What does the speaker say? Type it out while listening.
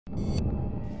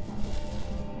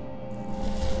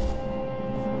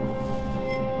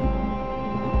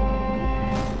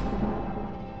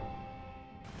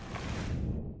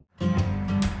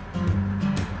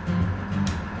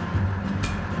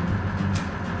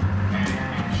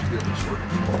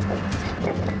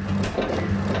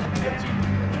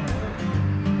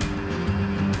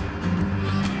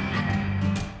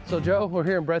So Joe, we're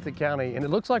here in Breathitt County, and it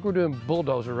looks like we're doing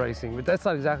bulldozer racing, but that's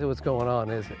not exactly what's going on,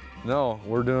 is it? No,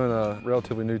 we're doing a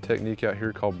relatively new technique out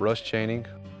here called brush chaining.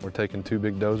 We're taking two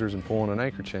big dozers and pulling an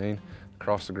anchor chain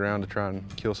across the ground to try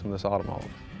and kill some of this autumn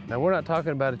olive. Now, we're not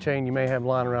talking about a chain you may have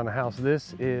lying around the house.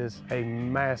 This is a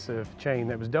massive chain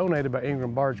that was donated by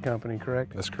Ingram Barge Company,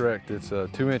 correct? That's correct. It's a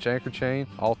 2-inch anchor chain.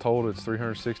 All told, it's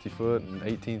 360 foot and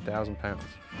 18,000 pounds.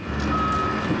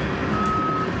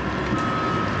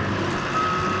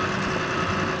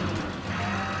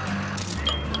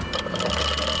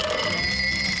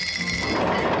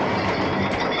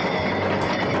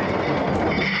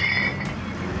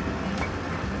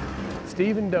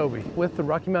 Steve and Dobie with the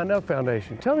Rocky Mountain Elk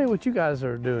Foundation. Tell me what you guys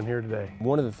are doing here today.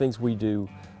 One of the things we do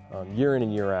year in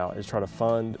and year out is try to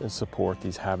fund and support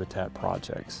these habitat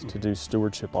projects to do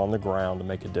stewardship on the ground to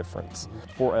make a difference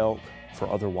for elk, for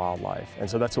other wildlife. And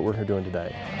so that's what we're here doing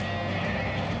today.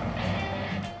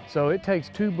 So it takes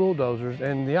two bulldozers,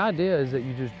 and the idea is that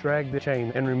you just drag the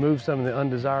chain and remove some of the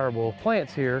undesirable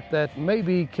plants here that may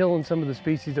be killing some of the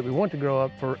species that we want to grow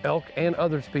up for elk and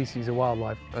other species of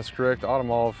wildlife. That's correct.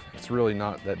 Autumn olive, it's really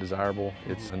not that desirable.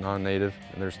 It's a non-native,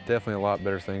 and there's definitely a lot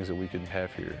better things that we could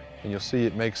have here. And you'll see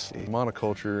it makes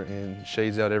monoculture and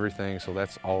shades out everything, so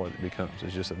that's all it becomes.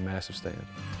 It's just a massive stand.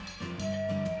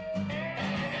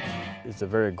 It's a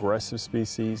very aggressive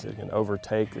species. It can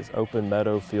overtake this open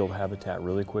meadow field habitat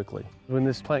really quickly. When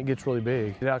this plant gets really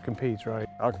big, it outcompetes, right?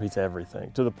 Outcompetes everything,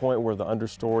 to the point where the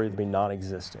understory will be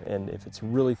non-existent. And if it's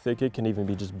really thick, it can even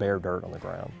be just bare dirt on the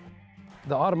ground.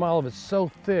 The autumn olive is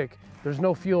so thick, there's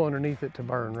no fuel underneath it to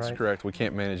burn, right? That's correct. We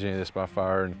can't manage any of this by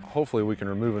fire, and hopefully we can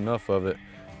remove enough of it,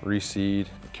 reseed,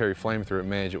 carry flame through it,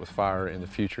 manage it with fire in the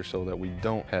future so that we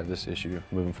don't have this issue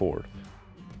moving forward.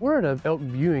 We're at an elk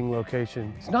viewing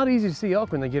location. It's not easy to see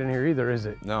elk when they get in here either, is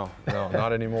it? No,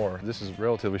 not anymore. This is a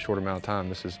relatively short amount of time.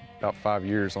 This is about 5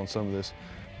 years on some of this.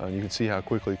 You can see how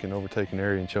quickly it can overtake an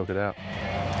area and choke it out.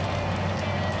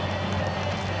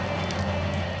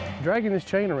 Dragging this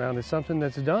chain around is something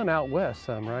that's done out west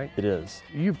some, right? It is.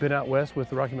 You've been out west with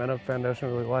the Rocky Mountain Elk Foundation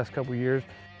over the last couple of years.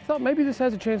 I thought maybe this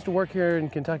has a chance to work here in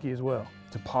Kentucky as well.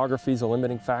 Topography is a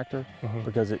limiting factor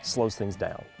because it slows things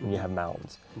down when you have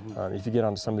mountains. If you get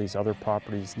onto some of these other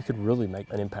properties, you could really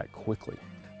make an impact quickly.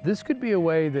 This could be a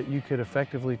way that you could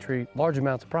effectively treat large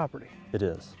amounts of property. It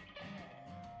is.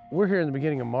 We're here in the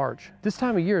beginning of March. This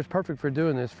time of year is perfect for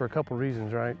doing this for a couple of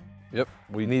reasons, right? Yep,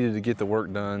 we needed to get the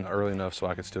work done early enough so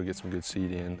I could still get some good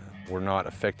seed in. We're not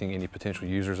affecting any potential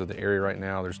users of the area right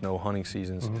now. There's no hunting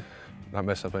seasons. Not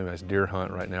messing up anybody's deer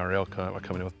hunt right now or elk hunt by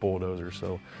coming in with bulldozers.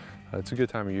 So it's a good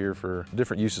time of year for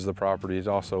different uses of the property. There's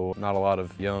also not a lot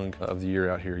of young of the year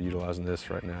out here utilizing this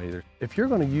right now either. If you're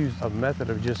going to use a method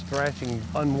of just thrashing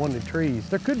unwanted trees,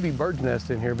 there could be bird's nests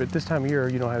in here, but this time of year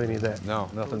you don't have any of that. No,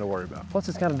 nothing to worry about. Plus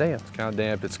it's kind of damp. It's kind of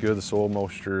damp, it's good. The soil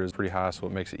moisture is pretty high, so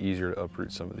it makes it easier to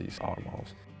uproot some of these autumn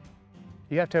olives.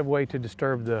 You have to have a way to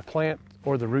disturb the plant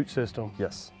or the root system.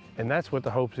 Yes. And that's what the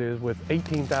hopes is with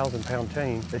 18,000 pound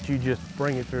chain, that you just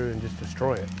bring it through and just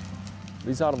destroy it.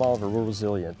 These autumn olive are real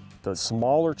resilient. The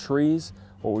smaller trees,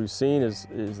 what we've seen is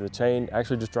the chain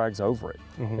actually just drags over it.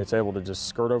 It's able to just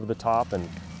skirt over the top and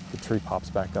the tree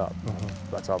pops back up.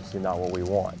 That's obviously not what we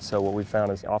want. So what we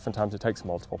found is oftentimes it takes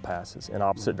multiple passes in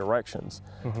opposite directions.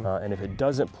 And if it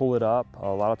doesn't pull it up, a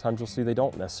lot of times you'll see they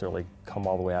don't necessarily come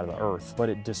all the way out of the earth, but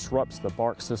it disrupts the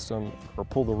bark system or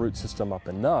pull the root system up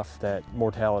enough that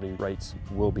mortality rates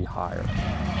will be higher.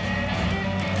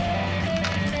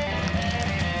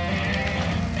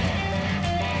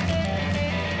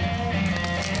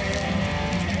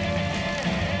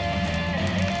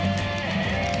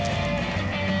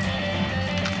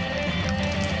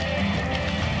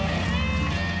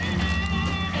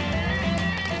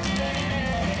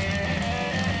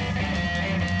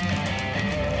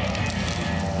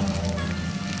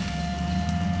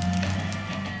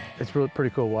 It's really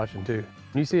pretty cool watching too.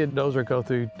 You see a dozer go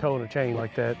through towing a chain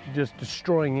like that, just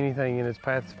destroying anything in its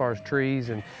path as far as trees.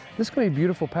 And this is going to be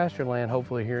beautiful pasture land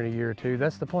hopefully here in a year or two.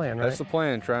 That's the plan, right? That's the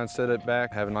plan. Try and set it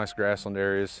back, have nice grassland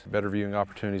areas, better viewing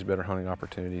opportunities, better hunting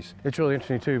opportunities. It's really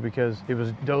interesting too because it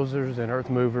was dozers and earth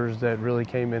movers that really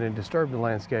came in and disturbed the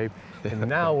landscape. And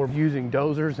now we're using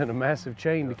dozers and a massive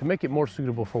chain to make it more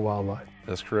suitable for wildlife.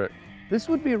 That's correct. This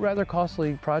would be a rather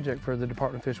costly project for the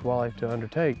Department of Fish and Wildlife to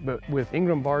undertake, but with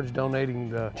Ingram Barge donating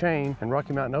the chain and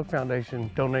Rocky Mountain Elk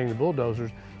Foundation donating the bulldozers,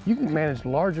 you can manage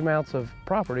large amounts of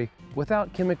property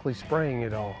without chemically spraying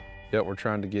it all. Yeah, we're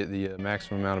trying to get the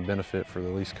maximum amount of benefit for the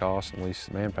least cost and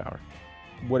least manpower.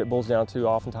 What it boils down to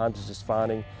oftentimes is just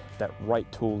finding that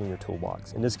right tool in your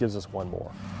toolbox, and this gives us one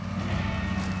more.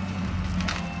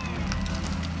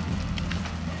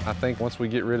 I think once we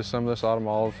get rid of some of this autumn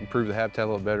olive, improve the habitat a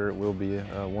little better, it will be,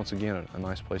 once again, a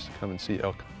nice place to come and see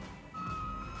elk.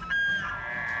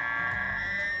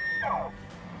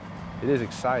 It is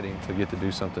exciting to get to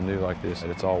do something new like this,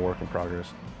 and it's all work in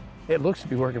progress. It looks to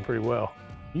be working pretty well.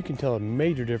 You can tell a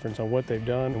major difference on what they've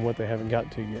done and what they haven't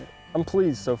gotten to yet. I'm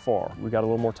pleased so far. We got a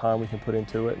little more time we can put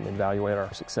into it and evaluate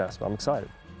our success, but I'm excited.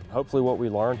 Hopefully what we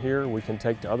learn here, we can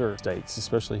take to other states,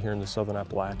 especially here in the Southern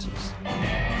Appalachians.